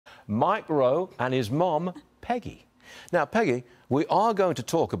Mike Rowe and his mom, Peggy. Now, Peggy, we are going to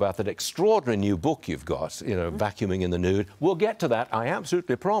talk about that extraordinary new book you've got, you know, Vacuuming in the Nude. We'll get to that, I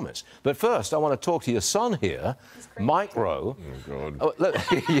absolutely promise. But first, I want to talk to your son here, Mike Rowe. Oh, God. Oh, look,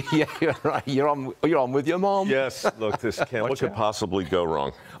 yeah, you're right. You're on with your mom. Yes, look, what could possibly go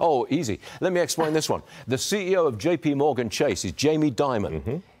wrong? Oh, easy. Let me explain this one. The CEO of J.P. Morgan Chase is Jamie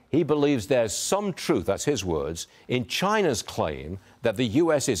Dimon. He believes there's some truth, that's his words, in China's claim that the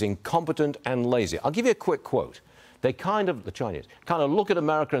U.S. is incompetent and lazy. I'll give you a quick quote. The Chinese, kind of look at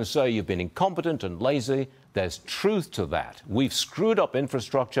America and say, you've been incompetent and lazy. There's truth to that. We've screwed up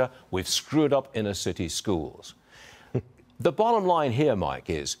infrastructure. We've screwed up inner city schools. The bottom line here, Mike,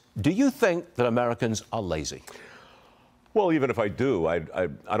 is, do you think that Americans are lazy? Well, even if I do, I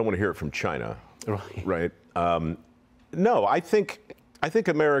don't want to hear it from China. Right? No, I think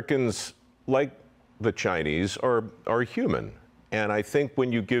Americans, like the Chinese, are human. And I think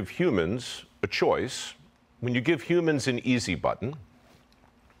when you give humans a choice, when you give humans an easy button,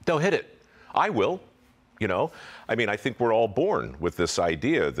 they'll hit it. I will, you know. I mean, I think we're all born with this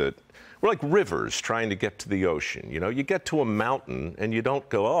idea that we're like rivers trying to get to the ocean. You know, you get to a mountain and you don't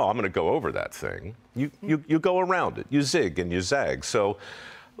go, oh, I'm going to go over that thing. You go around it. You zig and you zag. So,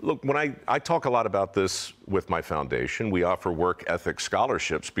 look, when I talk a lot about this with my foundation, we offer work ethic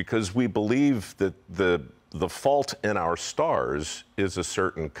scholarships because we believe that the fault in our stars is a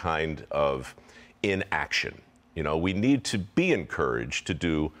certain kind of inaction. You know, we need to be encouraged to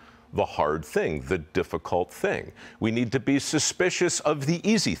do the hard thing, the difficult thing. We need to be suspicious of the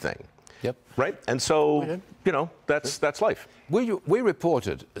easy thing. Yep. Right? And so, you know, that's life. We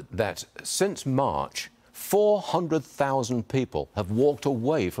reported that since March, 400,000 people have walked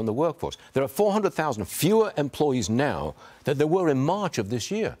away from the workforce. There are 400,000 fewer employees now than there were in March of this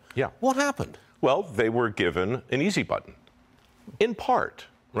year. Yeah. What happened? Well, they were given an easy button, in part.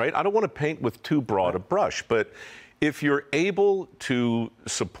 Right? I don't want to paint with too broad a brush, but if you're able to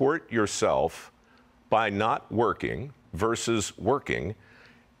support yourself by not working versus working,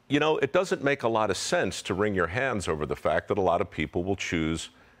 you know, it doesn't make a lot of sense to wring your hands over the fact that a lot of people will choose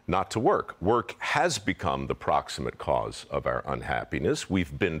not to work. Work has become the proximate cause of our unhappiness.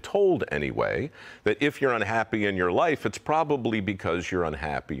 We've been told anyway that if you're unhappy in your life, it's probably because you're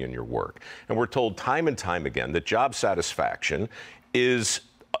unhappy in your work. And we're told time and time again that job satisfaction is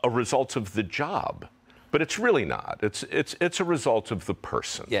a result of the job, but it's really not. It's a result of the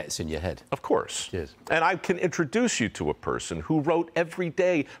person. Yeah, it's in your head. Of course. Yes. And I can introduce you to a person who wrote every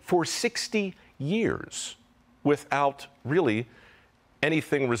day for 60 years without really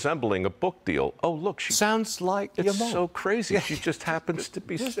anything resembling a book deal. Oh, look, she sounds like your mom. It's so crazy. She just happens to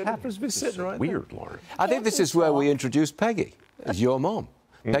be sitting. Happens to be sitting right weird, there. Lauren. I think this is where we introduce Peggy as your mom.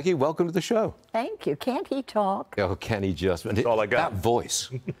 Peggy, welcome to the show. Thank you. Can't he talk? Oh, can he just? That's all I got. That voice.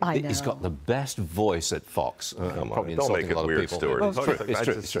 I know. He's got the best voice at Fox. Come on, probably don't make insulting it a lot weird, of people. Stuart.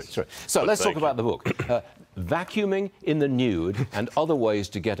 It's true. So let's talk about the book. Vacuuming in the Nude and Other Ways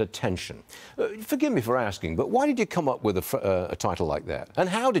to Get Attention. Forgive me for asking, but why did you come up with a title like that? And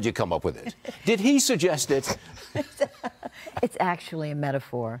how did you come up with it? Did he suggest it? It's actually a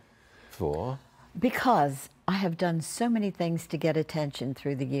metaphor. For? Because I have done so many things to get attention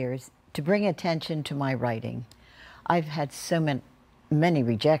through the years, to bring attention to my writing. I've had so many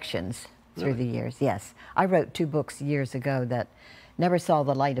rejections through the years, yes. I wrote 2 books years ago that never saw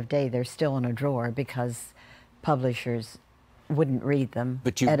the light of day. They're still in a drawer because publishers wouldn't read them.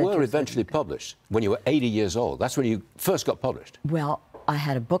 But you were eventually published when you were 80 years old. That's when you first got published. Well, I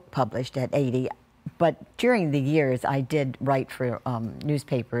had a book published at 80, but during the years I did write for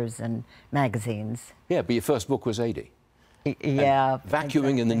newspapers and magazines. Yeah, but your first book was 80. Yeah. And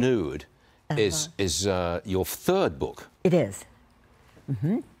Vacuuming in the Nude is your 3rd book. It is.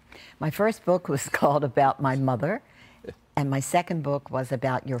 My first book was called About My Mother, and my 2nd book was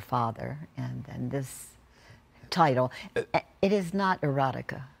About Your Father. And this title, it is not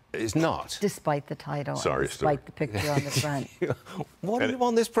erotica. It's not? Despite the title. Sorry, despite the picture on the front. What are you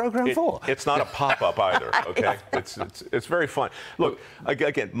on this program for? It's not a pop-up either, okay? It's very fun. Look,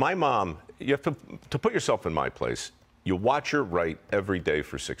 again, my mom, you have to put yourself in my place. You watch her write every day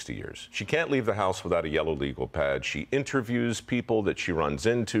for 60 years. She can't leave the house without a yellow legal pad. She interviews people that she runs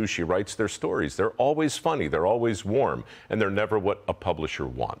into. She writes their stories. They're always funny. They're always warm. And they're never what a publisher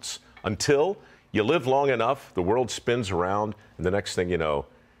wants. Until you live long enough, the world spins around, and the next thing you know,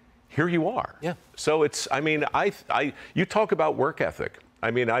 here you are. Yeah. So it's, I mean, you talk about work ethic.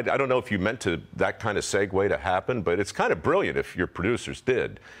 I mean, I don't know if you meant that kind of segue to happen, but it's kind of brilliant if your producers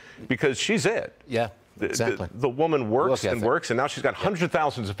did, because she's it. Yeah. Exactly. The woman works Work and ethic. works, and now she's got hundreds of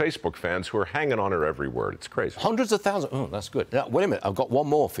thousands of Facebook fans who are hanging on her every word. It's crazy. Hundreds of thousands. Oh, that's good. Now, wait a minute. I've got one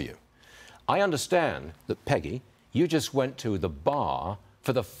more for you. I understand that, Peggy, you just went to the bar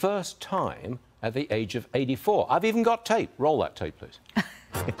for the first time at the age of 84. I've even got tape. Roll that tape, please.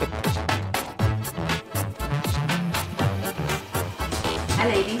 Hi,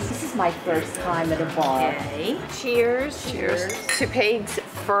 ladies. This is my first time at a bar. Okay. Cheers. Cheers. To Peg's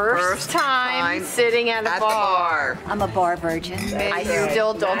first time sitting at a bar. I'm a bar virgin. I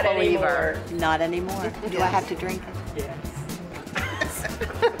still don't Not believe her. Not anymore. Do I have to drink it?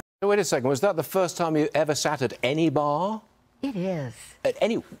 Wait a second. Was that the first time you ever sat at any bar? It is. At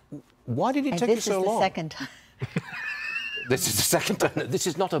any? Why did it And take you this so is the long? second time. This is the second time. This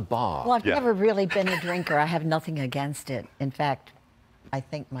is not a bar. Well, I've Yeah. never really been a drinker. I have nothing against it. In fact, I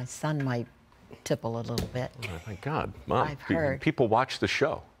think my son might tipple a little bit. Oh, my God, Mom. I've heard. People watch the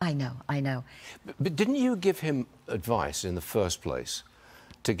show. I know, I know. But didn't you give him advice in the first place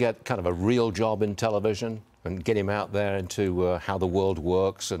to get kind of a real job in television and get him out there into how the world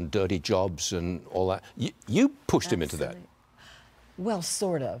works and dirty jobs and all that? You pushed him into that. Absolutely. Well,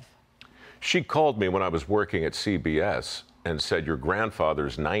 sort of. She called me when I was working at CBS and said, your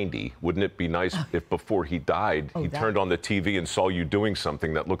grandfather's 90. Wouldn't it be nice if before he died, he that- turned on the TV and saw you doing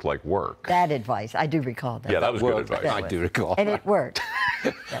something that looked like work? That advice, I do recall that. Yeah, that was good Worked. advice. I do recall. And it worked.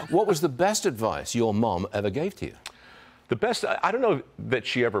 What was the best advice your mom ever gave to you? The best, I don't know that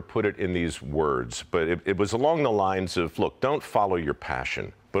she ever put it in these words, but it was along the lines of, look, don't follow your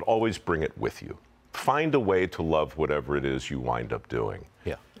passion, but always bring it with you. Find a way to love whatever it is you wind up doing.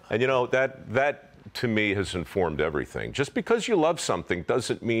 Yeah. And you know, that to me has informed everything. Just because you love something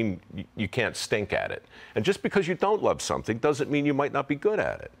doesn't mean you can't stink at it. And just because you don't love something doesn't mean you might not be good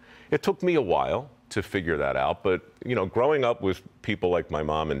at it. It took me a while to figure that out, but you know, growing up with people like my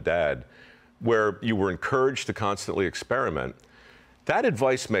mom and dad, where you were encouraged to constantly experiment, that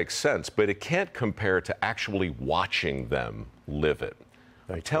advice makes sense, but it can't compare to actually watching them live it.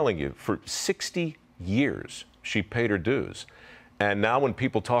 I'm telling you, for 60 years, she paid her dues. And now when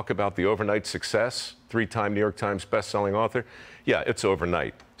people talk about the overnight success, 3-time New York Times bestselling author, yeah, it's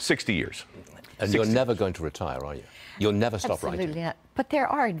overnight. 60 years. And you're never going to retire, are you? You'll never stop Absolutely writing. not. But there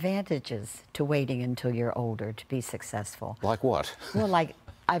are advantages to waiting until you're older to be successful. Like what? Well, like,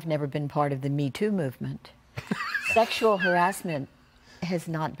 I've never been part of the Me Too movement. Sexual harassment has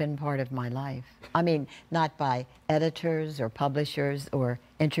not been part of my life. I mean, not by editors or publishers or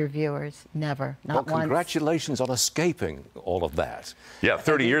interviewers, never, not Well, once. congratulations on escaping all of that. Yeah,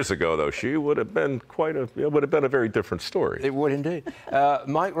 30 years ago, though, she would have been it would have been a very different story. It would indeed.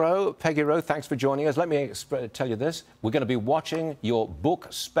 Mike Rowe, Peggy Rowe, thanks for joining us. Let me tell you this. We're going to be watching your book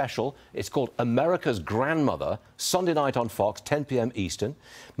special. It's called America's Grandmother, Sunday night on Fox, 10 p.m. Eastern.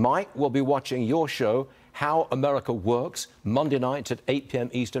 Mike will be watching your show, How America Works, Monday nights at 8 p.m.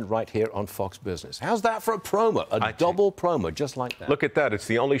 Eastern, right here on Fox Business. How's that for a promo? A double promo, just like that. Look at that. It's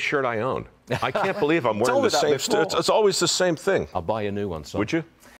the only shirt I own. I can't believe I'm wearing the always that same before. It's always the same thing. I'll buy you a new one, son. Would you?